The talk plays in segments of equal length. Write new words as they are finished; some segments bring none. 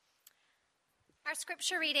Our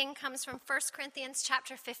scripture reading comes from 1 Corinthians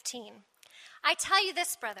chapter 15. I tell you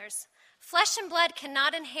this, brothers, flesh and blood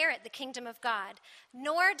cannot inherit the kingdom of God,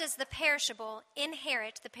 nor does the perishable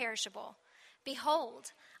inherit the perishable.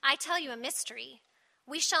 Behold, I tell you a mystery.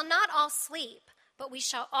 We shall not all sleep, but we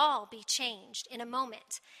shall all be changed in a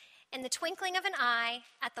moment, in the twinkling of an eye,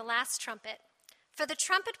 at the last trumpet. For the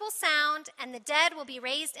trumpet will sound, and the dead will be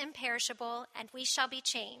raised imperishable, and we shall be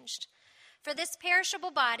changed. For this perishable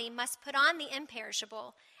body must put on the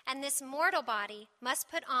imperishable, and this mortal body must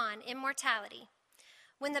put on immortality.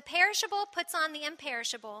 When the perishable puts on the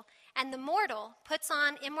imperishable, and the mortal puts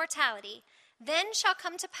on immortality, then shall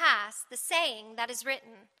come to pass the saying that is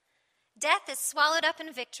written, Death is swallowed up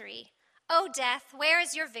in victory. O death, where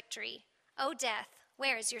is your victory? O death,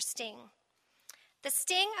 where is your sting? The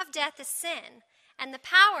sting of death is sin, and the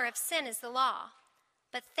power of sin is the law.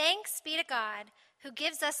 But thanks be to God, who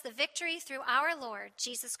gives us the victory through our Lord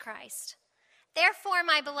Jesus Christ. Therefore,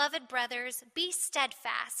 my beloved brothers, be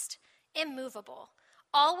steadfast, immovable,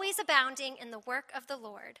 always abounding in the work of the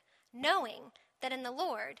Lord, knowing that in the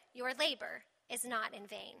Lord your labor is not in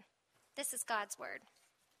vain. This is God's word.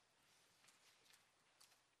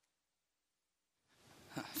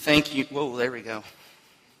 Thank you. Whoa, there we go.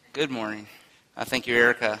 Good morning. Thank you,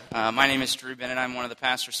 Erica. My name is Drew Bennett. I'm one of the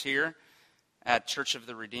pastors here at Church of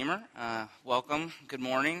the Redeemer. Welcome. Good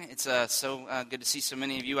morning. It's so good to see so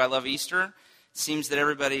many of you. I love Easter. It seems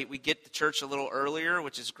that we get to church a little earlier,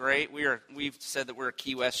 which is great. We've said that we're a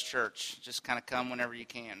Key West church. Just kind of come whenever you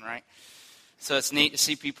can, right? So it's neat to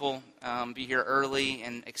see people be here early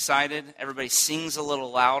and excited. Everybody sings a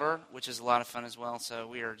little louder, which is a lot of fun as well. So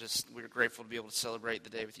we're grateful to be able to celebrate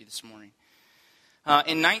the day with you this morning.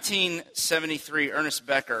 In 1973, Ernest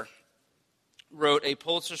Becker wrote a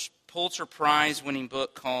Pulitzer Prize-winning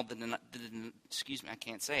book called The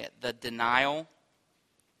Denial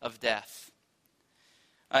of Death.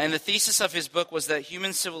 And the thesis of his book was that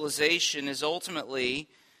human civilization is ultimately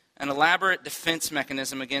an elaborate defense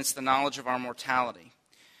mechanism against the knowledge of our mortality.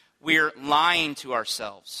 We're lying to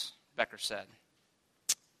ourselves, Becker said,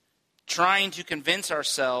 trying to convince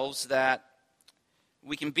ourselves that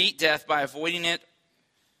we can beat death by avoiding it,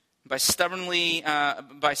 by stubbornly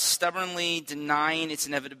denying its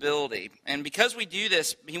inevitability. And because we do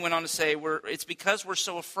this, he went on to say, it's because we're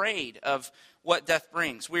so afraid of what death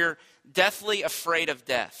brings. We're deathly afraid of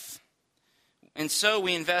death. And so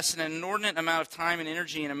we invest an inordinate amount of time and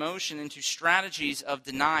energy and emotion into strategies of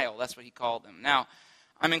denial. That's what he called them. Now,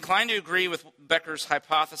 I'm inclined to agree with Becker's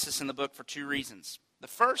hypothesis in the book for two reasons. The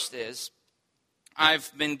first is,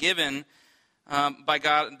 I've been given by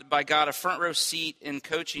God a front row seat in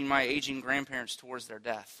coaching my aging grandparents towards their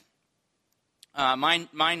death. My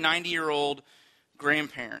 90-year-old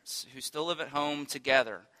grandparents who still live at home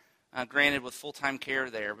together, granted with full-time care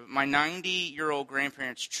there, but my 90-year-old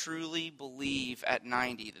grandparents truly believe at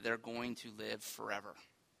 90 that they're going to live forever.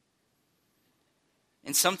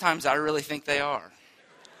 And sometimes I really think they are.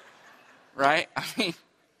 Right? I mean,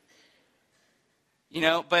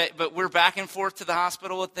 but we're back and forth to the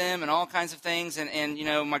hospital with them and all kinds of things. And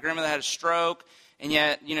my grandmother had a stroke, and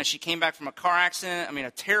yet, she came back from a car accident.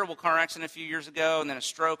 A terrible car accident a few years ago, and then a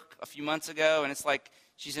stroke a few months ago. And it's like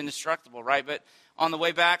she's indestructible, right? But on the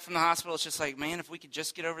way back from the hospital, it's just like, man, if we could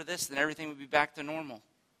just get over this, then everything would be back to normal.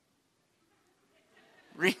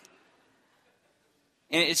 And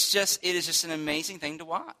it is just an amazing thing to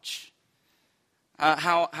watch.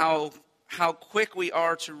 How quick we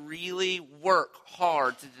are to really work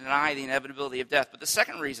hard to deny the inevitability of death. But the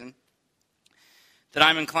second reason that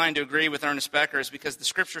I'm inclined to agree with Ernest Becker is because the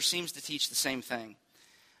Scripture seems to teach the same thing.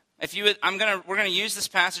 We're going to use this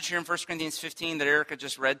passage here in 1 Corinthians 15 that Erica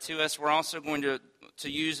just read to us. We're also going to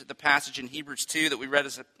use the passage in Hebrews 2 that we read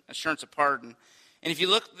as assurance of pardon. And if you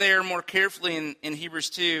look there more carefully in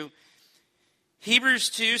Hebrews 2, Hebrews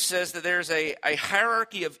 2 says that there's a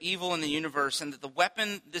hierarchy of evil in the universe, and that the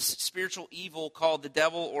weapon this spiritual evil called the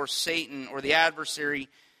devil or Satan or the adversary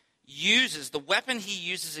uses, the weapon he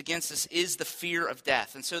uses against us is the fear of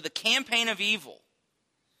death. And so the campaign of evil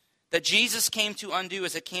that Jesus came to undo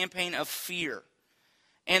is a campaign of fear.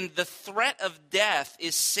 And the threat of death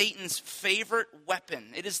is Satan's favorite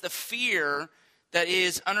weapon. It is the fear that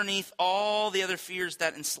is underneath all the other fears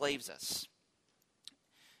that enslaves us.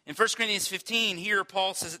 In 1 Corinthians 15, here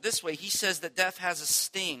Paul says it this way. He says that death has a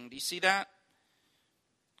sting. Do you see that?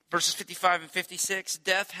 Verses 55 and 56,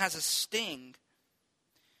 death has a sting.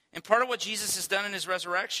 And part of what Jesus has done in his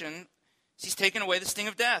resurrection is he's taken away the sting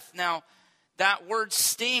of death. Now, that word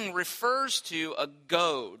sting refers to a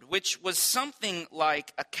goad, which was something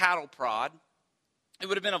like a cattle prod. It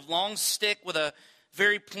would have been a long stick with a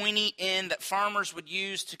very pointy end that farmers would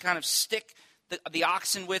use to kind of stick the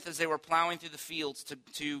oxen with as they were plowing through the fields,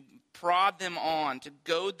 to prod them on, to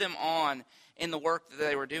goad them on in the work that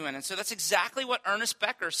they were doing. And so that's exactly what Ernest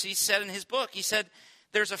Becker said in his book. He said,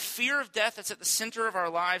 there's a fear of death that's at the center of our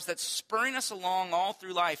lives that's spurring us along all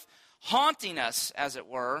through life, haunting us, as it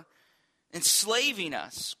were, enslaving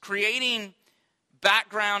us, creating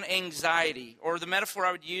background anxiety. Or the metaphor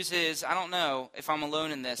I would use is, I don't know if I'm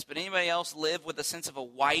alone in this, but anybody else live with a sense of a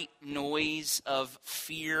white noise of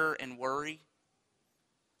fear and worry?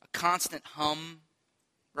 A constant hum,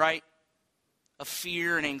 right? Of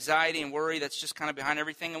fear and anxiety and worry that's just kind of behind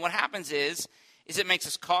everything. And what happens is it makes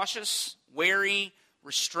us cautious, wary,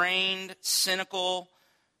 restrained, cynical,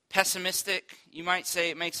 pessimistic. You might say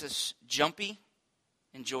it makes us jumpy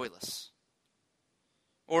and joyless.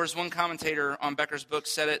 Or as one commentator on Becker's book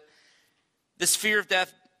said it, this fear of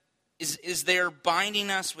death is there binding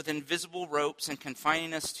us with invisible ropes and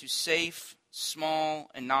confining us to safe, small,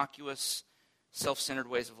 innocuous, self-centered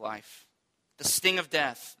ways of life. The sting of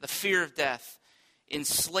death, the fear of death,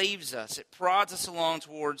 enslaves us. It prods us along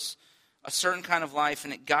towards a certain kind of life,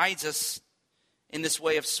 and it guides us in this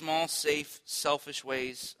way of small, safe, selfish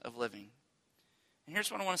ways of living. And here's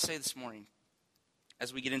what I want to say this morning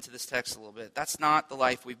as we get into this text a little bit. That's not the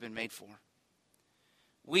life we've been made for.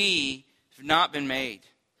 We have not been made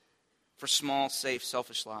for small, safe,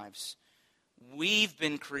 selfish lives. We've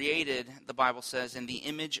been created, the Bible says, in the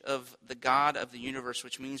image of the God of the universe,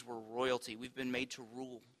 which means we're royalty. We've been made to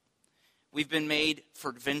rule. We've been made for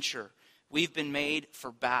adventure. We've been made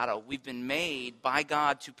for battle. We've been made by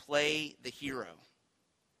God to play the hero.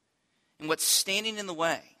 And what's standing in the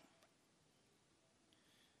way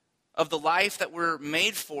of the life that we're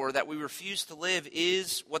made for, that we refuse to live,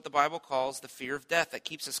 is what the Bible calls the fear of death that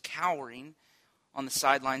keeps us cowering on the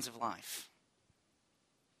sidelines of life.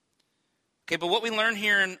 Okay, but what we learn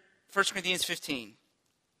here in 1 Corinthians 15,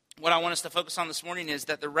 what I want us to focus on this morning is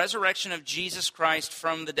that the resurrection of Jesus Christ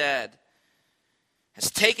from the dead has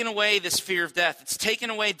taken away this fear of death. It's taken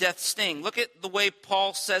away death's sting. Look at the way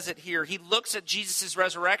Paul says it here. He looks at Jesus'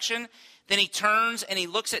 resurrection, then he turns and he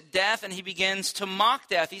looks at death and he begins to mock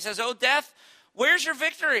death. He says, "Oh, death, where's your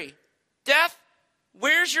victory? Death,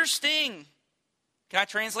 where's your sting?" Can I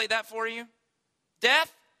translate that for you?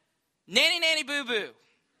 Death, nanny, nanny, boo, boo.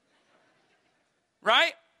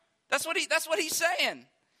 Right? That's what he's saying.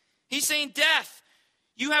 He's saying, death,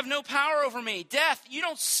 you have no power over me. Death, you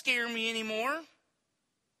don't scare me anymore.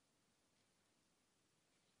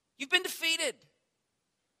 You've been defeated.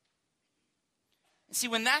 And see,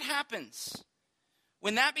 when that happens,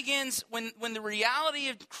 when that begins, when the reality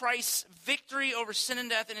of Christ's victory over sin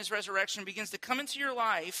and death in his resurrection begins to come into your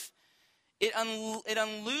life, it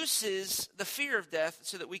unlooses the fear of death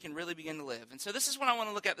so that we can really begin to live. And so this is what I want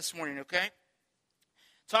to look at this morning, okay?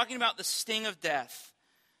 Talking about the sting of death.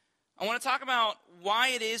 I want to talk about why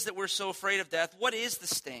it is that we're so afraid of death. What is the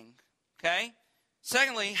sting? Okay?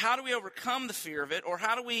 Secondly, how do we overcome the fear of it? Or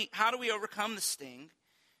how do we overcome the sting?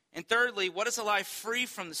 And thirdly, what does a life free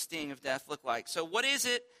from the sting of death look like? So what is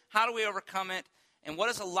it? How do we overcome it? And what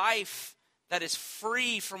does a life that is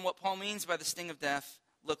free from what Paul means by the sting of death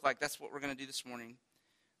look like? That's what we're going to do this morning.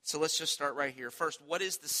 So let's just start right here. First, what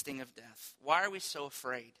is the sting of death? Why are we so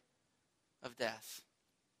afraid of death?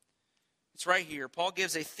 It's right here. Paul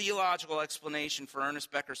gives a theological explanation for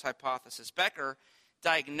Ernest Becker's hypothesis. Becker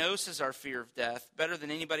diagnoses our fear of death better than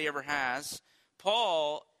anybody ever has.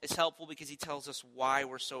 Paul is helpful because he tells us why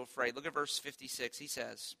we're so afraid. Look at verse 56. He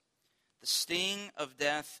says, "The sting of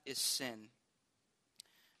death is sin,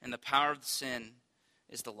 and the power of the sin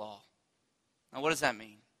is the law." Now, what does that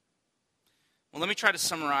mean? Well, let me try to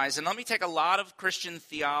summarize, and let me take a lot of Christian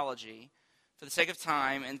theology for the sake of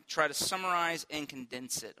time and try to summarize and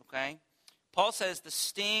condense it, okay? Paul says the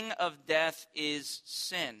sting of death is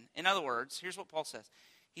sin. In other words, here's what Paul says.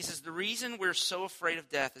 He says the reason we're so afraid of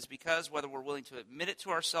death is because whether we're willing to admit it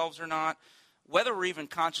to ourselves or not, whether we're even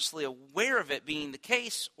consciously aware of it being the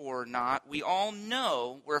case or not, we all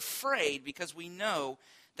know we're afraid because we know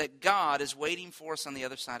that God is waiting for us on the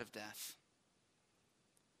other side of death.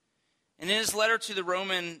 And in his letter to the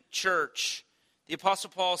Roman church, the Apostle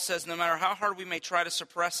Paul says no matter how hard we may try to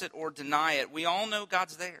suppress it or deny it, we all know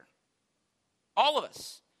God's there. All of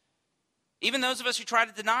us. Even those of us who try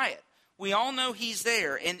to deny it. We all know he's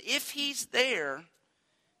there. And if he's there,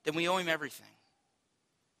 then we owe him everything.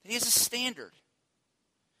 That he has a standard.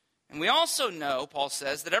 And we also know, Paul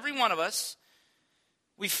says, that every one of us,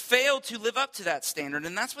 we fail to live up to that standard.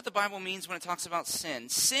 And that's what the Bible means when it talks about sin.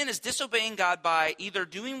 Sin is disobeying God by either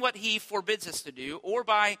doing what he forbids us to do or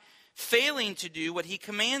by failing to do what he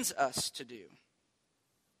commands us to do.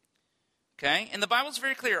 Okay? And the Bible's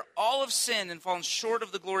very clear. All have sinned and fallen short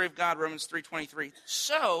of the glory of God, Romans 3:23.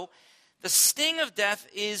 So, the sting of death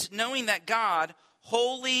is knowing that God,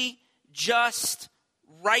 holy, just,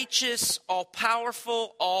 righteous,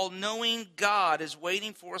 all-powerful, all-knowing God is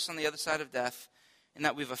waiting for us on the other side of death, and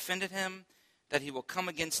that we've offended him, that he will come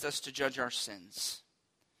against us to judge our sins.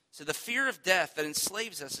 So the fear of death that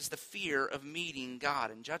enslaves us is the fear of meeting God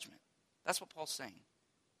in judgment. That's what Paul's saying.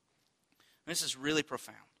 And this is really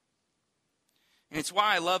profound. And it's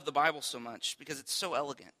why I love the Bible so much, because it's so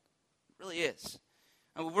elegant. It really is.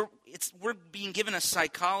 I mean, we're being given a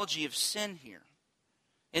psychology of sin here.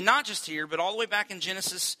 And not just here, but all the way back in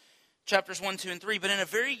Genesis chapters 1, 2, and 3, but in a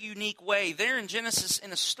very unique way. There in Genesis,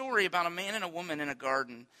 in a story about a man and a woman in a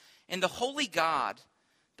garden. And the holy God,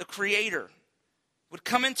 the Creator, would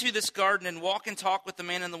come into this garden and walk and talk with the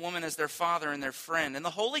man and the woman as their father and their friend. And the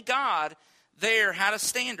holy God there had a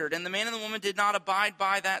standard, and the man and the woman did not abide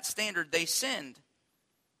by that standard. They sinned.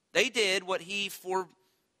 They did what he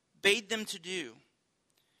forbade them to do.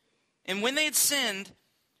 And when they had sinned,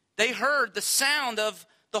 they heard the sound of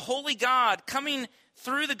the holy God coming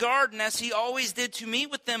through the garden as he always did to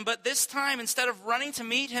meet with them. But this time, instead of running to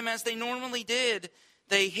meet him as they normally did,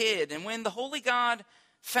 they hid. And when the holy God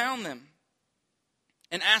found them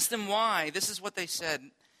and asked them why, this is what they said.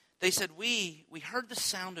 They said, we heard the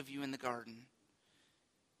sound of you in the garden,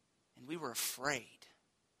 and we were afraid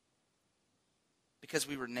because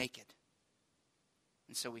we were naked,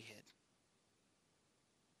 and so we hid.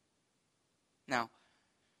 Now,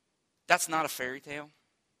 that's not a fairy tale.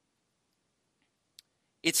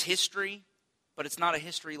 It's history, but it's not a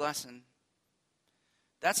history lesson.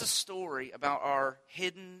 That's a story about our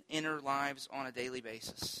hidden inner lives on a daily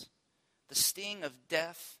basis. The sting of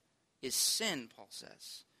death is sin, Paul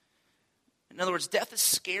says. In other words, death is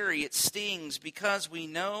scary. It stings because we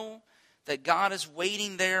know that God is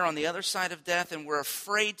waiting there on the other side of death, and we're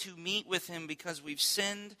afraid to meet with him because we've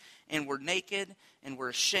sinned and we're naked and we're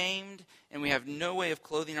ashamed and we have no way of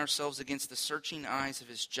clothing ourselves against the searching eyes of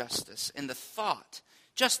his justice. And the thought,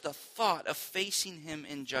 just the thought of facing him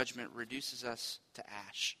in judgment reduces us to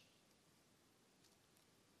ash.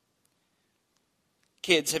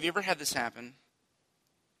 Kids, have you ever had this happen?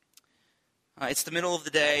 It's the middle of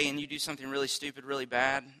the day and you do something really stupid, really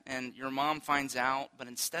bad, and your mom finds out, but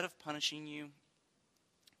instead of punishing you,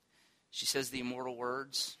 she says the immortal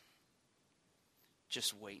words,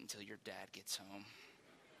 "Just wait until your dad gets home."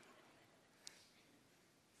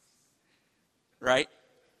 Right?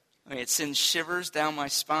 I mean, it sends shivers down my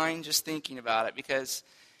spine just thinking about it, because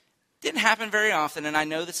it didn't happen very often, and I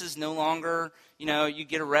know this is no longer, you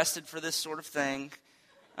get arrested for this sort of thing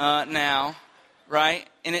now. Right?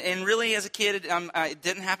 And really, as a kid, it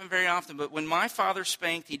didn't happen very often. But when my father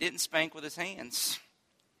spanked, he didn't spank with his hands.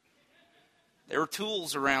 There were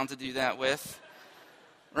tools around to do that with.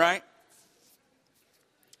 Right?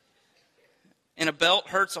 And a belt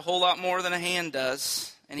hurts a whole lot more than a hand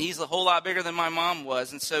does. And he's a whole lot bigger than my mom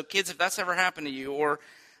was. And so, kids, if that's ever happened to you, or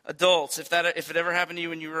adults, if it ever happened to you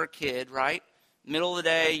when you were a kid, right? Middle of the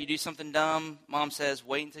day, you do something dumb. Mom says,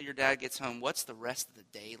 "Wait until your dad gets home." What's the rest of the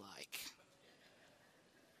day like?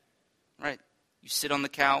 Right? You sit on the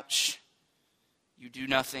couch. You do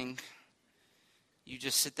nothing. You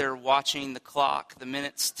just sit there watching the clock. The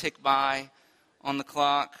minutes tick by on the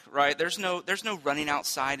clock, right? There's no running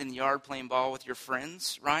outside in the yard playing ball with your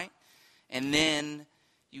friends, right? And then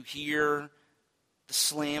you hear the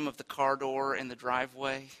slam of the car door in the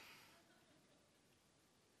driveway.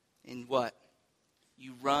 And what?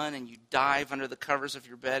 You run and you dive under the covers of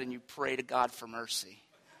your bed and you pray to God for mercy.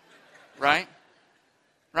 Right?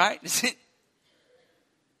 Right?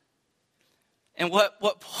 And what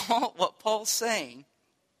Paul's saying,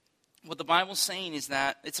 what the Bible's saying is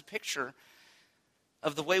that it's a picture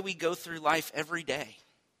of the way we go through life every day.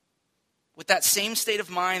 With that same state of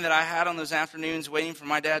mind that I had on those afternoons waiting for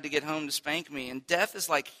my dad to get home to spank me. And death is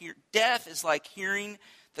like hearing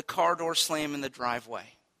the car door slam in the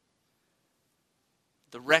driveway.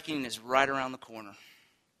 The reckoning is right around the corner.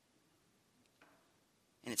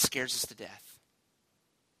 And it scares us to death.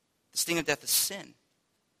 The sting of death is sin.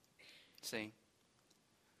 See?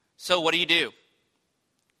 So what do?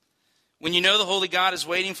 When you know the holy God is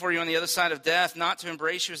waiting for you on the other side of death, not to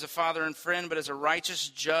embrace you as a father and friend, but as a righteous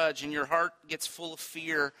judge, and your heart gets full of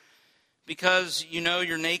fear because you know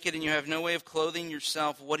you're naked and you have no way of clothing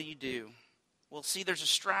yourself, what do? Well, see, there's a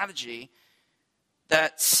strategy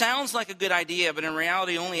that sounds like a good idea, but in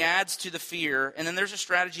reality only adds to the fear. And then there's a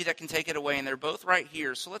strategy that can take it away, and they're both right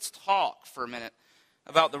here. So let's talk for a minute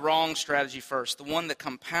about the wrong strategy first, the one that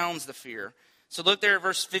compounds the fear. So look there at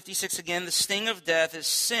verse 56 again. The sting of death is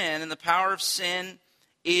sin, and the power of sin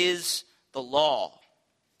is the law.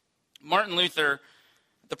 Martin Luther,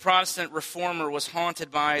 the Protestant reformer, was haunted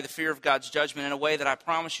by the fear of God's judgment in a way that I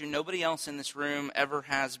promise you nobody else in this room ever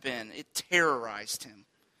has been. It terrorized him.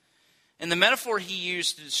 And the metaphor he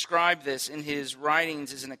used to describe this in his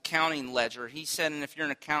writings is an accounting ledger. He said, and if you're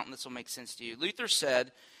an accountant, this will make sense to you. Luther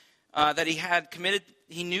said that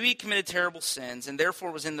he knew he committed terrible sins and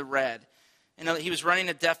therefore was in the red. And he was running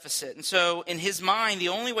a deficit. And so in his mind, the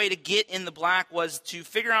only way to get in the black was to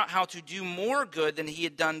figure out how to do more good than he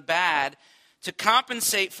had done bad, to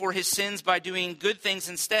compensate for his sins by doing good things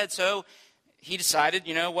instead. So he decided,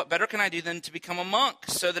 what better can I do than to become a monk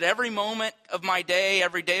so that every moment of my day,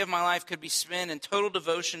 every day of my life could be spent in total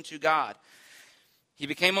devotion to God. He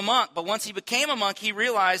became a monk, but once he became a monk, he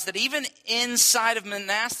realized that even inside of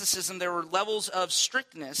monasticism, there were levels of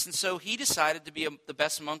strictness, and so he decided to be the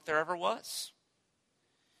best monk there ever was.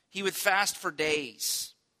 He would fast for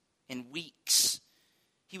days and weeks.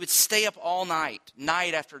 He would stay up all night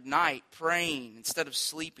after night, praying instead of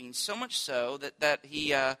sleeping, so much so that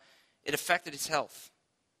it affected his health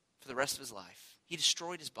for the rest of his life. He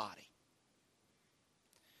destroyed his body.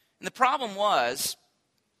 And the problem was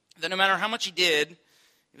that no matter how much he did,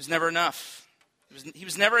 it was never enough. He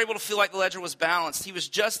was never able to feel like the ledger was balanced. He was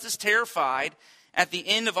just as terrified at the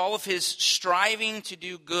end of all of his striving to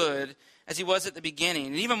do good as he was at the beginning.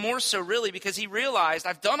 And even more so, really, because he realized,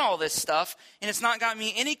 I've done all this stuff, and it's not gotten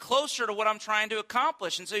me any closer to what I'm trying to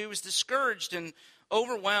accomplish. And so he was discouraged and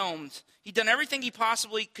overwhelmed. He'd done everything he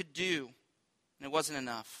possibly could do, and it wasn't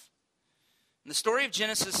enough. And the story of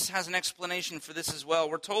Genesis has an explanation for this as well.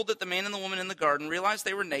 We're told that the man and the woman in the garden realized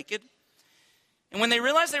they were naked. And when they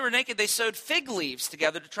realized they were naked, they sewed fig leaves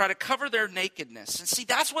together to try to cover their nakedness. And see,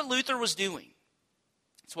 that's what Luther was doing.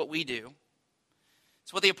 It's what we do.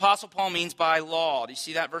 It's what the Apostle Paul means by law. Do you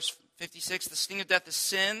see that? Verse 56, the sting of death is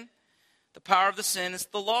sin. The power of the sin is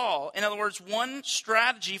the law. In other words, one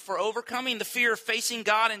strategy for overcoming the fear of facing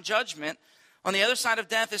God in judgment on the other side of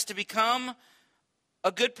death is to become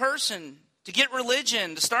a good person, to get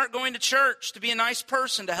religion, to start going to church, to be a nice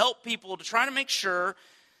person, to help people, to try to make sure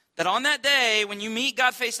that on that day, when you meet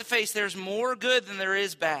God face to face, there's more good than there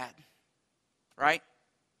is bad. Right?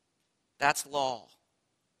 That's law.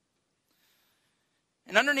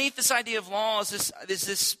 And underneath this idea of law is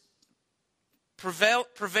this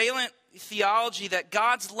prevalent theology that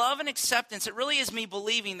God's love and acceptance, it really is me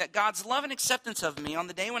believing that God's love and acceptance of me on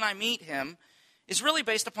the day when I meet him is really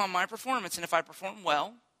based upon my performance. And if I perform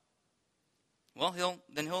well,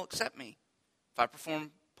 he'll accept me. If I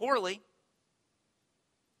perform poorly,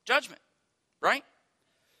 judgment, right?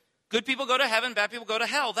 Good people go to heaven, bad people go to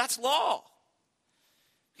hell. That's law.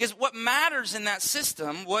 Because what matters in that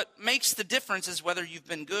system, what makes the difference is whether you've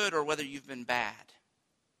been good or whether you've been bad.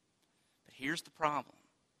 But here's the problem.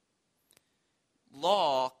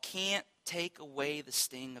 Law can't take away the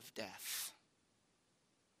sting of death.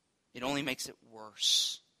 It only makes it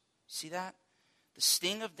worse. See that? The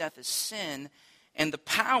sting of death is sin, and the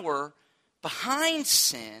power behind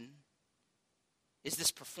sin is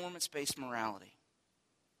this performance-based morality.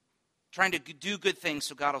 Trying to do good things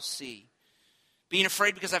so God will see. Being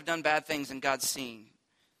afraid because I've done bad things and God's seen.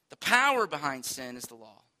 The power behind sin is the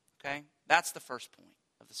law. Okay? That's the first point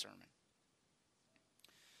of the sermon.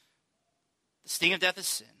 The sting of death is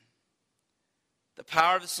sin. The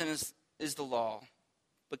power of the sin is the law.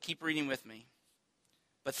 But keep reading with me.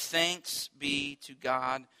 But thanks be to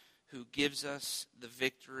God who gives us the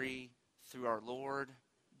victory through our Lord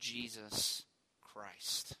Jesus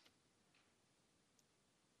Christ.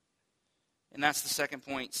 And that's the second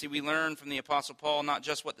point. See, we learn from the Apostle Paul not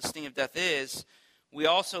just what the sting of death is, we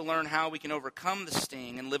also learn how we can overcome the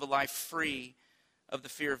sting and live a life free of the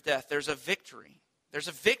fear of death. There's a victory. There's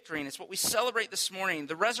a victory, and it's what we celebrate this morning.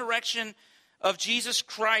 The resurrection of Jesus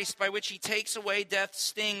Christ by which he takes away death's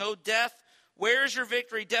sting. Oh, death, where's your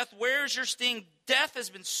victory? Death, where's your sting? Death has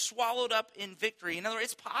been swallowed up in victory. In other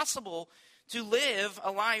words, it's possible to live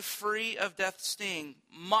a life free of death's sting,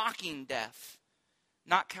 mocking death,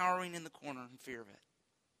 not cowering in the corner in fear of it.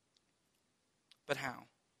 But how?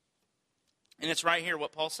 And it's right here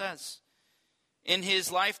what Paul says. In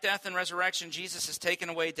his life, death, and resurrection, Jesus has taken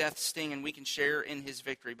away death's sting, and we can share in his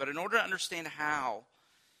victory. But in order to understand how,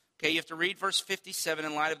 okay, you have to read verse 57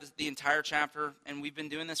 in light of the entire chapter, and we've been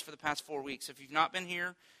doing this for the past 4 weeks. If you've not been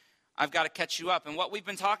here, I've got to catch you up. And what we've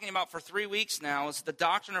been talking about for 3 weeks now is the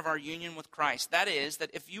doctrine of our union with Christ. That is, that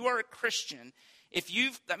if you are a Christian,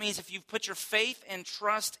 that means if you've put your faith and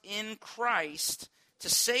trust in Christ to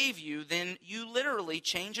save you, then you literally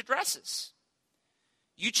change addresses.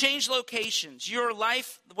 You change locations. Your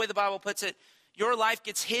life, the way the Bible puts it, your life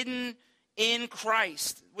gets hidden in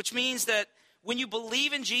Christ, which means that when you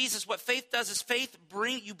believe in Jesus, what faith does is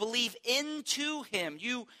you believe into him.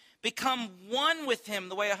 You become one with him,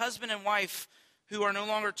 the way a husband and wife who are no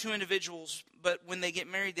longer two individuals, but when they get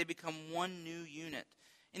married, they become one new unit.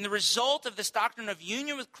 And the result of this doctrine of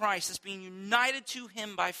union with Christ, is being united to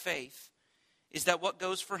him by faith, is that what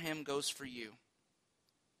goes for him goes for you.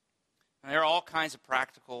 And there are all kinds of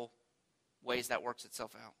practical ways that works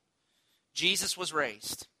itself out. Jesus was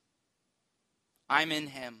raised. I'm in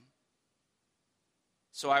him.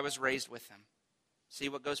 So I was raised with him. See,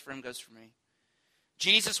 what goes for him goes for me.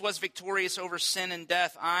 Jesus was victorious over sin and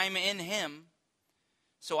death. I'm in him.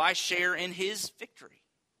 So I share in his victory.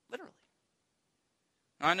 Literally.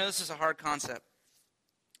 Now, I know this is a hard concept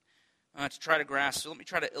to try to grasp, so let me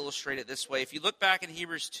try to illustrate it this way. If you look back in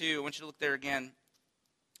Hebrews 2, I want you to look there again.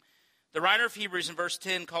 The writer of Hebrews in verse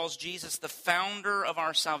 10 calls Jesus the founder of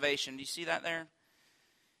our salvation. Do you see that there?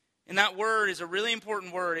 And that word is a really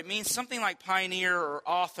important word. It means something like pioneer or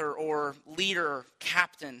author or leader,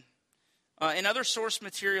 captain. In other source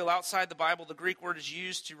material outside the Bible, the Greek word is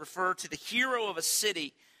used to refer to the hero of a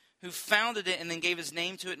city who founded it and then gave his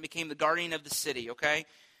name to it and became the guardian of the city, okay?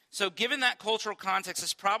 So given that cultural context,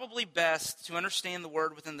 it's probably best to understand the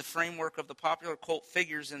word within the framework of the popular cult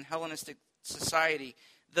figures in Hellenistic society.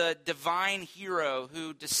 The divine hero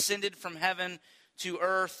who descended from heaven to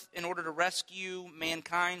earth in order to rescue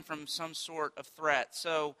mankind from some sort of threat.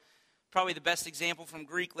 So probably the best example from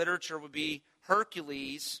Greek literature would be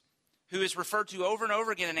Hercules, who is referred to over and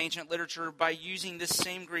over again in ancient literature by using this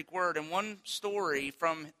same Greek word. And one story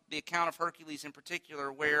from the account of Hercules in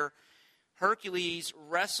particular, where Hercules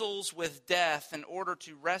wrestles with death in order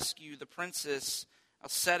to rescue the princess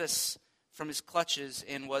Alcestis from his clutches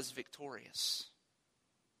and was victorious.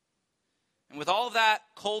 And with all of that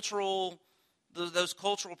those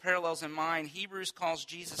cultural parallels in mind, Hebrews calls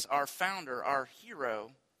Jesus our founder, our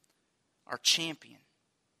hero, our champion.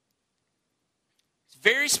 It's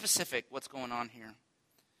very specific what's going on here.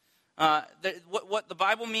 What the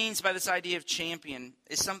Bible means by this idea of champion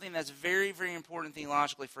is something that's very, very important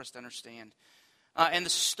theologically for us to understand. And the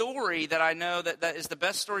story that I know that is the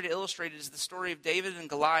best story to illustrate it is the story of David and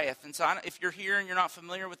Goliath. And so if you're here and you're not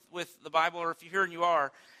familiar with the Bible, or if you're here and you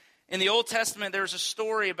are, in the Old Testament, there's a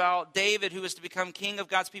story about David who is to become king of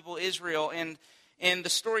God's people Israel. And the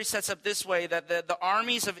story sets up this way, that the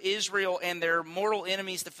armies of Israel and their mortal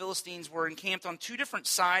enemies, the Philistines, were encamped on two different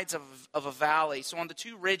sides of a valley. So on the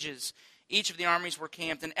two ridges, each of the armies were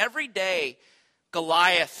camped. And every day,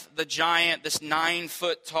 Goliath, the giant, this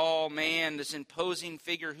 9-foot-tall man, this imposing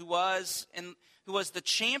figure who was the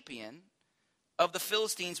champion of the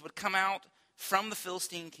Philistines, would come out from the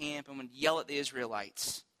Philistine camp and would yell at the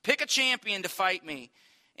Israelites, "Pick a champion to fight me.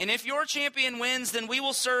 And if your champion wins, then we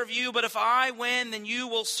will serve you. But if I win, then you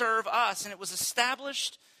will serve us." And it was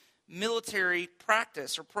established military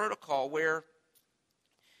practice or protocol where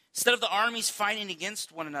instead of the armies fighting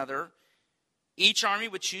against one another, each army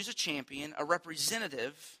would choose a champion, a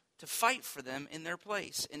representative, to fight for them in their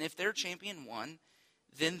place. And if their champion won,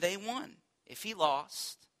 then they won. If he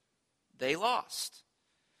lost, they lost.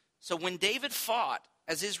 So when David fought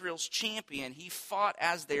as Israel's champion, he fought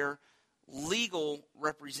as their legal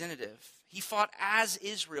representative. He fought as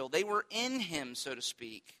Israel. They were in him, so to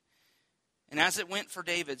speak. And as it went for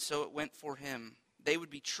David, so it went for him. They would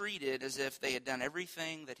be treated as if they had done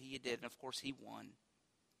everything that he did. And of course, he won.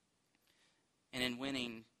 And in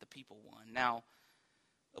winning, the people won. Now,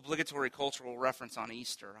 obligatory cultural reference on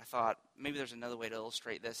Easter. I thought, maybe there's another way to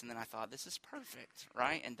illustrate this. And then I thought, this is perfect,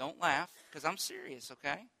 right? And don't laugh, because I'm serious,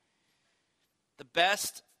 okay? The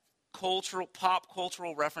best pop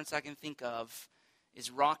cultural reference I can think of is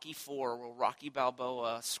Rocky IV, where Rocky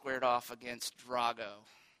Balboa squared off against Drago.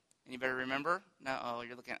 Anybody remember? No? Oh,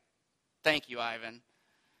 you're looking at... Thank you, Ivan.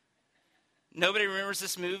 Nobody remembers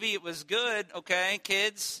this movie. It was good, okay?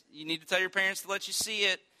 Kids, you need to tell your parents to let you see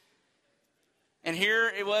it. And here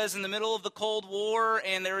it was in the middle of the Cold War,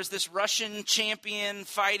 and there was this Russian champion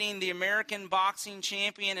fighting the American boxing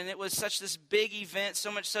champion, and it was such this big event,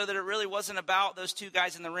 so much so that it really wasn't about those two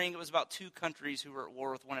guys in the ring. It was about two countries who were at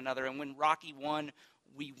war with one another. And when Rocky won,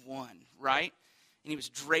 we won, right? And he was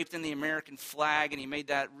draped in the American flag, and he made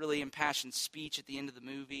that really impassioned speech at the end of the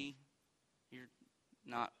movie. You're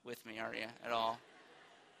not with me, are you, at all?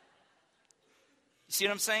 You see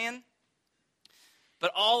what I'm saying?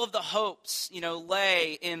 But all of the hopes,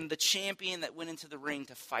 lay in the champion that went into the ring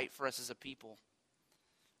to fight for us as a people.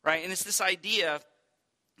 Right? And it's this idea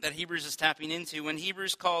that Hebrews is tapping into when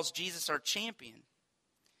Hebrews calls Jesus our champion.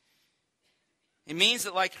 It means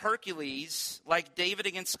that like Hercules, like David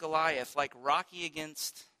against Goliath, like Rocky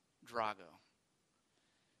against Drago,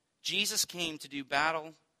 Jesus came to do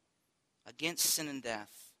battle against sin and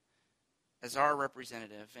death as our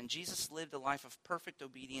representative. And Jesus lived a life of perfect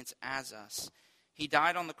obedience as us. He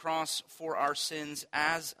died on the cross for our sins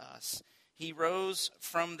as us. He rose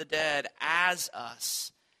from the dead as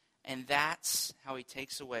us. And that's how he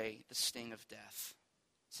takes away the sting of death.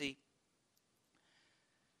 See,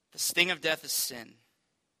 the sting of death is sin.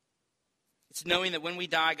 It's knowing that when we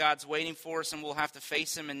die, God's waiting for us and we'll have to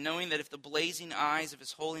face him, and knowing that if the blazing eyes of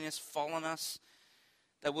his holiness fall on us,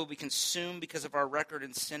 that we'll be consumed because of our record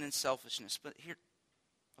in sin and selfishness. But here,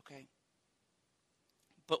 okay.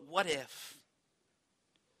 But what if?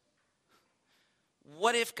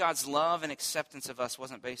 What if God's love and acceptance of us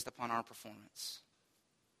wasn't based upon our performance?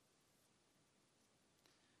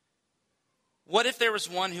 What if there was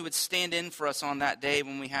one who would stand in for us on that day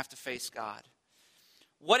when we have to face God?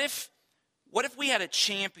 What if we had a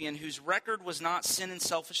champion whose record was not sin and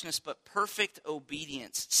selfishness, but perfect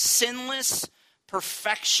obedience, sinless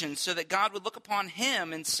perfection, so that God would look upon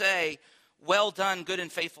him and say, "Well done, good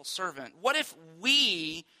and faithful servant"? What if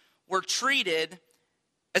we were treated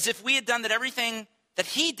as if we had done everything that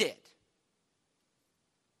he did?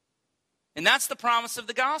 And that's the promise of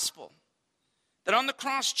the gospel. That on the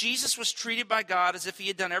cross, Jesus was treated by God as if he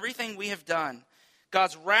had done everything we have done.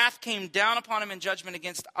 God's wrath came down upon him in judgment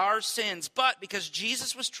against our sins. But because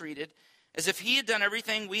Jesus was treated as if he had done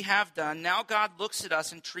everything we have done, now God looks at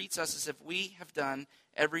us and treats us as if we have done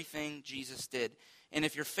everything Jesus did. And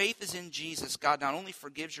if your faith is in Jesus, God not only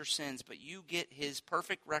forgives your sins, but you get his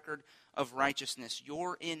perfect record of righteousness.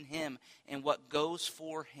 You're in him, and what goes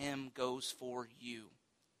for him goes for you.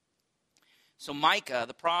 So Micah,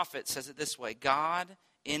 the prophet, says it this way: God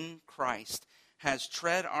in Christ has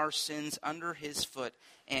tread our sins under his foot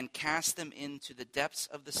and cast them into the depths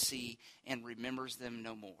of the sea and remembers them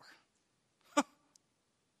no more.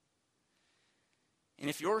 And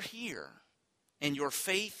if you're here and your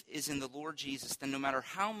faith is in the Lord Jesus, then no matter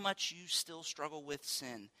how much you still struggle with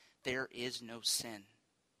sin, there is no sin.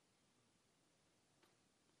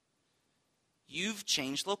 You've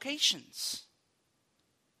changed locations.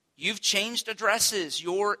 You've changed addresses.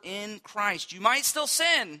 You're in Christ. You might still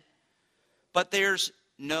sin, but there's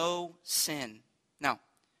no sin. Now,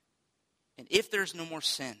 and if there's no more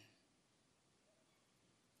sin,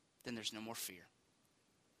 then there's no more fear.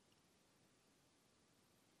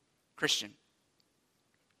 Christian,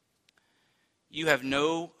 you have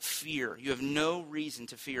no fear. You have no reason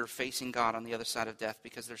to fear facing God on the other side of death,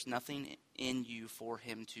 because there's nothing in you for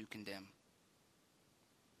him to condemn.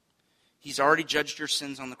 He's already judged your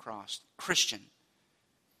sins on the cross. Christian,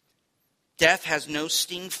 death has no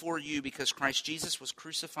sting for you because Christ Jesus was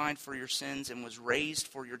crucified for your sins and was raised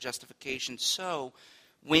for your justification. So,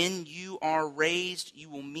 when you are raised, you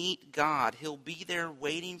will meet God. He'll be there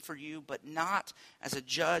waiting for you, but not as a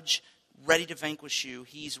judge ready to vanquish you.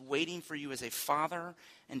 He's waiting for you as a father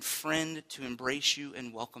and friend to embrace you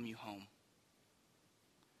and welcome you home.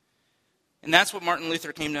 And that's what Martin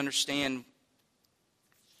Luther came to understand,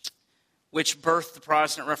 which birthed the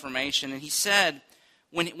Protestant Reformation. And he said,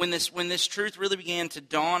 when this truth really began to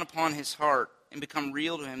dawn upon his heart and become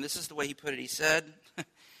real to him, this is the way he put it.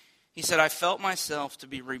 He said, I felt myself to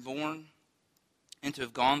be reborn and to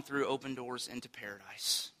have gone through open doors into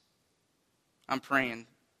paradise. I'm praying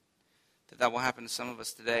that will happen to some of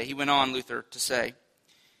us today. He went on, Luther, to say,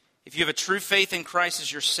 if you have a true faith in Christ as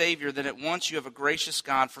your Savior, then at once you have a gracious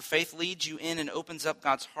God, for faith leads you in and opens up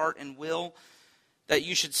God's heart and will, that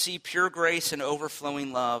you should see pure grace and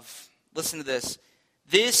overflowing love. Listen to this.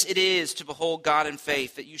 This it is to behold God in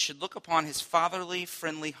faith, that you should look upon his fatherly,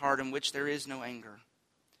 friendly heart in which there is no anger.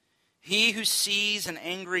 He who sees an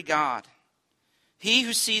angry God, he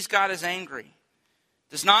who sees God as angry,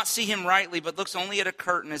 does not see him rightly, but looks only at a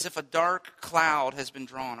curtain as if a dark cloud has been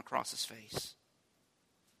drawn across his face.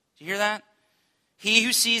 Do you hear that? He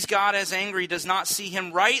who sees God as angry does not see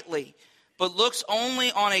him rightly, but looks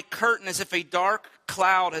only on a curtain as if a dark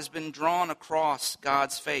cloud has been drawn across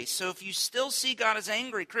God's face. So if you still see God as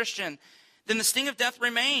angry, Christian, then the sting of death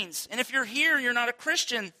remains. And if you're here and you're not a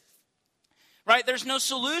Christian, right, there's no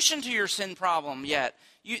solution to your sin problem yet.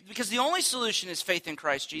 Because the only solution is faith in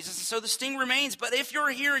Christ Jesus, and so the sting remains. But if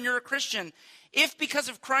you're here and you're a Christian, if because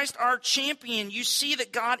of Christ our champion, you see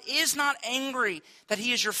that God is not angry, that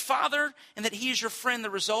he is your Father, and that he is your friend,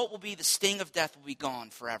 the result will be the sting of death will be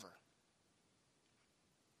gone forever.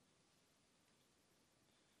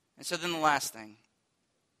 And so then the last thing,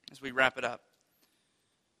 as we wrap it up,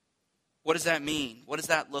 what does that mean? What does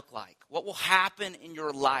that look like? What will happen in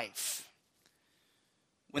your life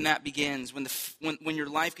when that begins, when your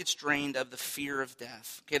life gets drained of the fear of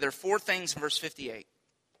death? Okay, there are 4 things in verse 58.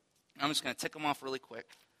 I'm just going to tick them off really quick.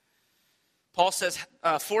 Paul says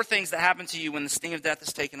 4 things that happen to you when the sting of death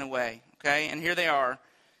is taken away. Okay, and here they are.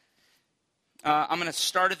 I'm going to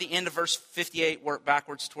start at the end of verse 58, work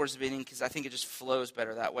backwards towards the beginning, because I think it just flows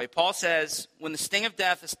better that way. Paul says, when the sting of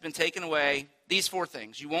death has been taken away, these 4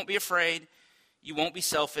 things. You won't be afraid. You won't be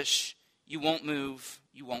selfish. You won't move.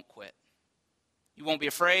 You won't quit. You won't be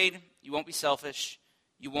afraid. You won't be selfish.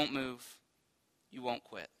 You won't move. You won't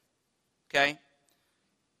quit. Okay?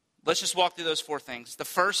 Let's just walk through those 4 things. The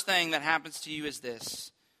first thing that happens to you is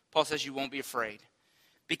this. Paul says you won't be afraid.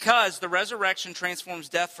 Because the resurrection transforms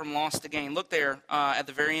death from loss to gain. Look there at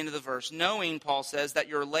the very end of the verse. Knowing, Paul says, that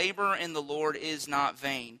your labor in the Lord is not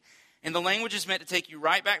vain. And the language is meant to take you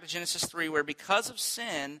right back to Genesis 3, where because of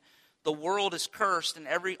sin, the world is cursed, and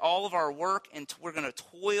all of our work, and we're going to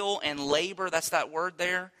toil and labor. That's that word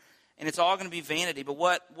there. And it's all going to be vanity. But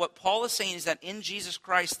what Paul is saying is that in Jesus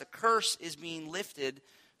Christ, the curse is being lifted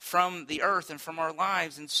from the earth and from our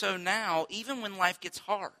lives. And so now, even when life gets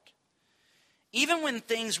hard, even when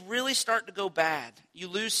things really start to go bad, you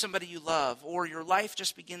lose somebody you love, or your life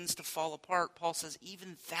just begins to fall apart, Paul says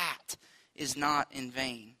even that is not in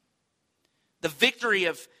vain. The victory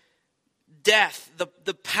of death,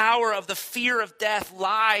 the power of the fear of death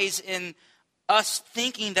lies in us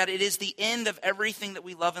thinking that it is the end of everything that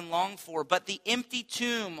we love and long for. But the empty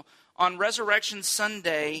tomb on Resurrection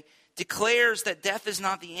Sunday declares that death is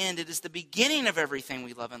not the end. It is the beginning of everything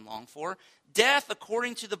we love and long for. Death,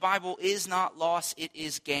 according to the Bible, is not loss, it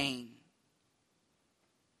is gain.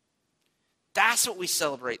 That's what we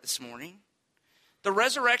celebrate this morning. The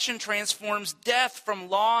resurrection transforms death from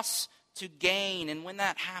loss to gain. And when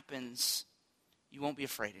that happens, you won't be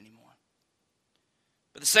afraid anymore.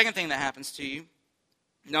 But the second thing that happens to you,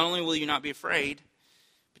 not only will you not be afraid,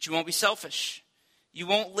 but you won't be selfish. You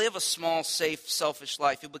won't live a small, safe, selfish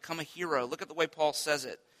life. You'll become a hero. Look at the way Paul says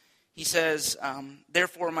it. He says,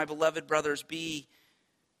 therefore, my beloved brothers, be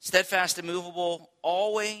steadfast, immovable,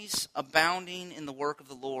 always abounding in the work of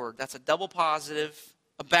the Lord. That's a double positive.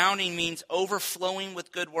 Abounding means overflowing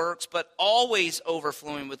with good works, but always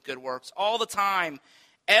overflowing with good works. All the time,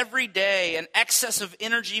 every day, an excess of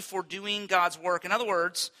energy for doing God's work. In other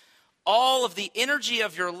words, all of the energy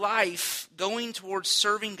of your life going towards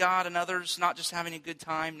serving God and others, not just having a good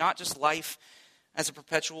time, not just life as a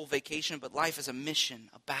perpetual vacation, but life as a mission,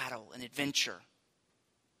 a battle, an adventure.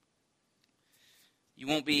 You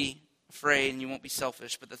won't be afraid and you won't be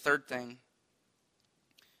selfish. But the third thing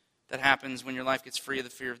that happens when your life gets free of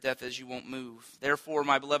the fear of death is you won't move. Therefore,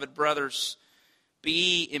 my beloved brothers,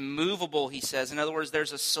 be immovable, he says. In other words,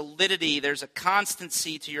 there's a solidity, there's a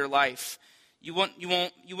constancy to your life. You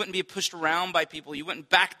wouldn't be pushed around by people. You wouldn't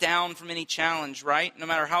back down from any challenge, right? No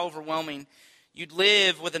matter how overwhelming. You'd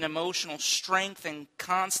live with an emotional strength and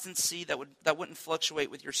constancy that wouldn't fluctuate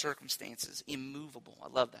with your circumstances. Immovable. I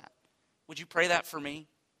love that. Would you pray that for me?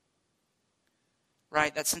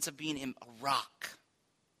 Right? That sense of being a rock.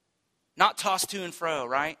 Not tossed to and fro,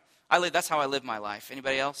 right? That's how I live my life.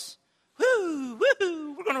 Anybody else? Woo,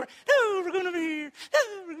 woo, we're going over here.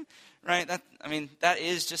 Right? That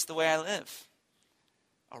is just the way I live.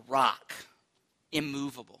 A rock.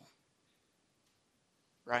 Immovable.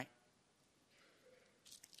 Right?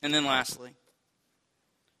 And then lastly,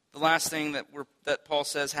 the last thing that Paul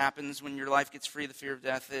says happens when your life gets free of the fear of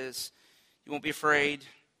death is you won't be afraid,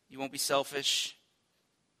 you won't be selfish,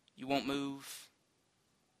 you won't move,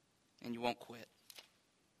 and you won't quit.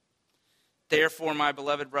 Therefore, my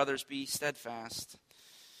beloved brothers, be steadfast.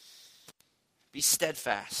 Be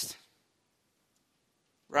steadfast.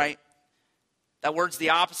 Right? That word's the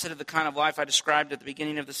opposite of the kind of life I described at the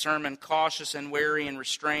beginning of the sermon, cautious and wary and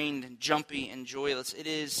restrained and jumpy and joyless. It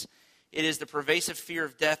is the pervasive fear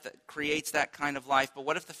of death that creates that kind of life. But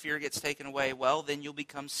what if the fear gets taken away? Well, then you'll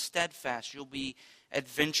become steadfast. You'll be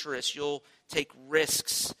adventurous. You'll take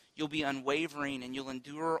risks. You'll be unwavering, and you'll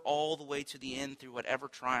endure all the way to the end through whatever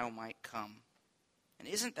trial might come. And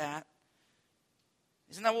isn't that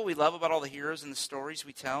what we love about all the heroes and the stories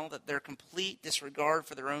we tell? That their complete disregard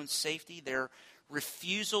for their own safety, their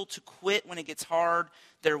refusal to quit when it gets hard,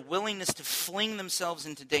 their willingness to fling themselves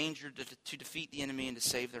into danger to defeat the enemy and to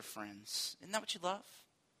save their friends. Isn't that what you love?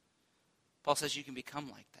 Paul says you can become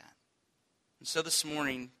like that. And so this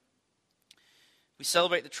morning, we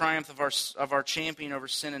celebrate the triumph of our champion over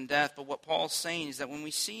sin and death, but what Paul's saying is that when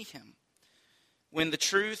we see him, when the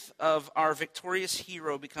truth of our victorious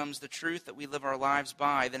hero becomes the truth that we live our lives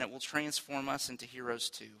by, then it will transform us into heroes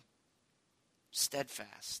too.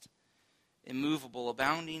 Steadfast, immovable,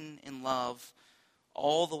 abounding in love,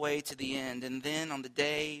 all the way to the end. And then on the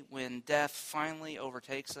day when death finally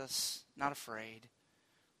overtakes us, not afraid,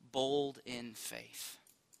 bold in faith.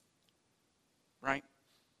 Right?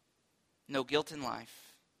 no guilt in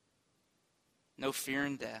life, no fear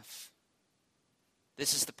in death.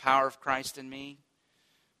 This is the power of Christ in me.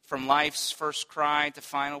 From life's first cry to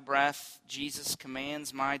final breath, Jesus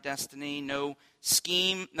commands my destiny. No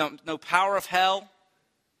scheme, no power of hell,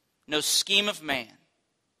 no scheme of man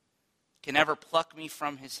can ever pluck me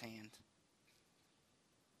from his hand.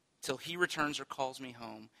 Till he returns or calls me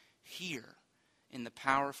home, here in the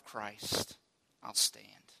power of Christ, I'll stand.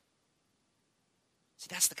 See,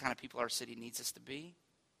 that's the kind of people our city needs us to be.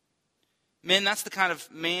 Men, that's the kind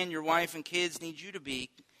of man your wife and kids need you to be.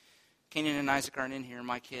 Kenyon and Isaac aren't in here,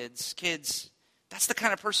 my kids. Kids, that's the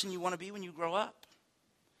kind of person you want to be when you grow up.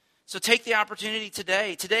 So take the opportunity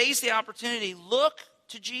today. Today's the opportunity. Look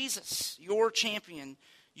to Jesus, your champion,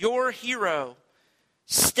 your hero,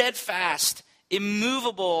 steadfast,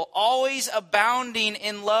 immovable, always abounding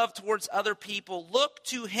in love towards other people. Look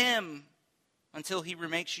to him until he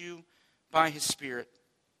remakes you by his Spirit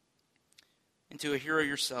into a hero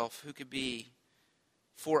yourself who could be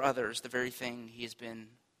for others the very thing he has been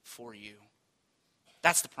for you.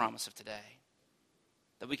 That's the promise of today.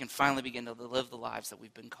 That we can finally begin to live the lives that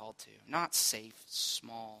we've been called to. Not safe,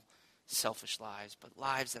 small, selfish lives, but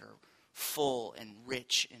lives that are full and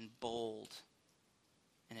rich and bold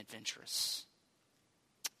and adventurous.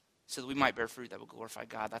 So that we might bear fruit that will glorify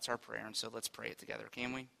God. That's our prayer, and so let's pray it together,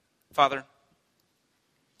 can we? Father,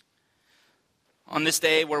 on this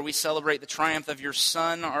day where we celebrate the triumph of your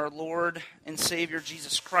Son, our Lord and Savior,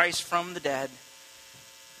 Jesus Christ, from the dead,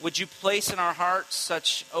 would you place in our hearts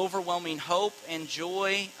such overwhelming hope and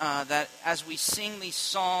joy that as we sing these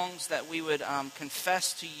songs that we would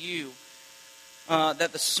confess to you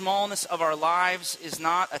that the smallness of our lives is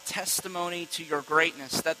not a testimony to your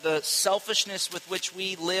greatness, that the selfishness with which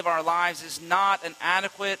we live our lives is not an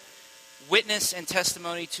adequate witness and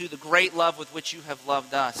testimony to the great love with which you have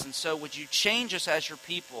loved us. And so would you change us as your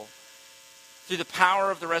people through the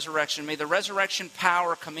power of the resurrection? May the resurrection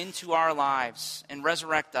power come into our lives and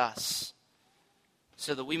resurrect us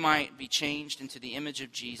so that we might be changed into the image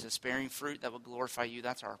of Jesus, bearing fruit that will glorify you.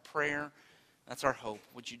 That's our prayer. That's our hope.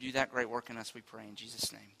 Would you do that great work in us, we pray in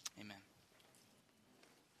Jesus' name. Amen.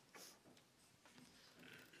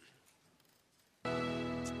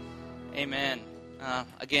 Amen.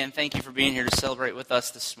 Again, thank you for being here to celebrate with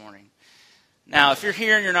us this morning. Now, if you're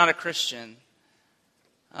here and you're not a Christian,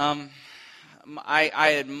 I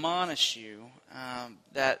admonish you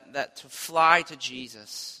that to fly to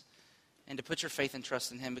Jesus and to put your faith and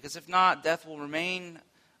trust in him, because if not, death will remain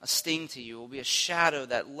a sting to you. It will be a shadow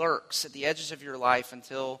that lurks at the edges of your life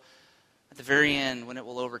until at the very end when it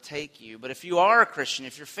will overtake you. But if you are a Christian,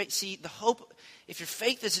 if your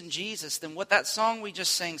faith is in Jesus, then what that song we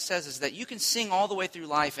just sang says is that you can sing all the way through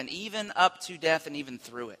life and even up to death and even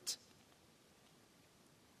through it.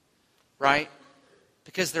 Right?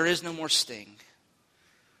 Because there is no more sting.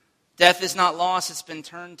 Death is not loss, it's been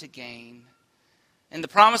turned to gain. And the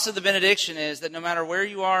promise of the benediction is that no matter where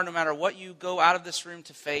you are, no matter what you go out of this room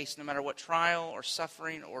to face, no matter what trial or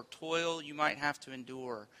suffering or toil you might have to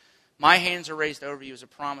endure, my hands are raised over you as a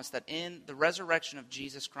promise that in the resurrection of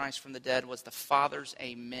Jesus Christ from the dead was the Father's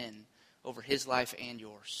amen over his life and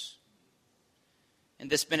yours. And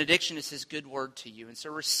this benediction is his good word to you. And so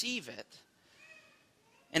receive it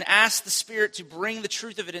and ask the Spirit to bring the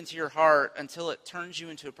truth of it into your heart until it turns you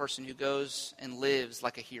into a person who goes and lives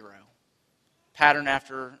like a hero. Pattern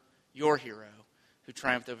after your hero who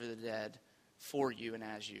triumphed over the dead for you and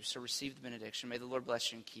as you. So receive the benediction. May the Lord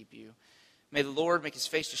bless you and keep you. May the Lord make his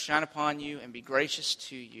face to shine upon you and be gracious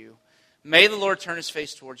to you. May the Lord turn his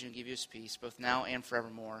face towards you and give you his peace, both now and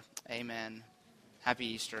forevermore. Amen. Happy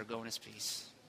Easter. Go in his peace.